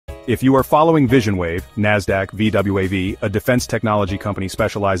If you are following VisionWave, Nasdaq, VWAV, a defense technology company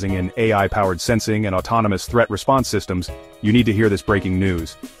specializing in AI-powered sensing and autonomous threat response systems, you need to hear this breaking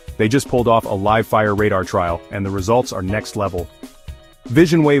news. They just pulled off a live-fire radar trial, and the results are next level.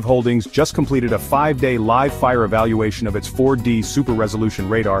 VisionWave Holdings just completed a 5-day live-fire evaluation of its 4D super-resolution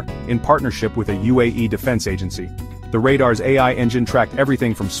radar in partnership with a UAE defense agency. The radar's AI engine tracked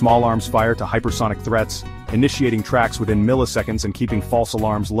everything from small arms fire to hypersonic threats, initiating tracks within milliseconds and keeping false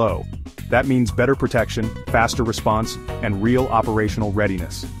alarms low. That means better protection, faster response, and real operational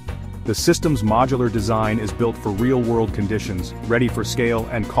readiness. The system's modular design is built for real-world conditions, ready for scale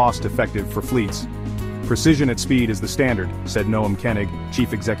and cost-effective for fleets. Precision at speed is the standard, said Noam Koenig,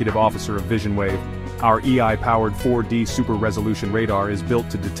 Chief Executive Officer of VisionWave. Our AI-powered 4D super-resolution radar is built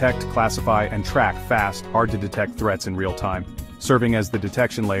to detect, classify, and track fast, hard-to-detect threats in real time, serving as the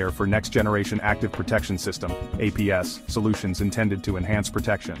detection layer for next-generation active protection system (APS) solutions intended to enhance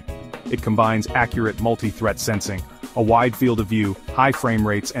protection. It combines accurate multi-threat sensing, a wide field of view, high frame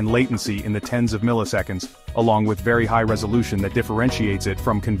rates and latency in the tens of milliseconds, along with very high resolution that differentiates it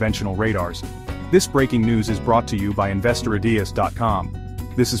from conventional radars. This breaking news is brought to you by Investorideaas.com.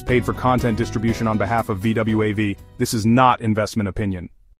 This is paid for content distribution on behalf of VWAV. This is not investment opinion.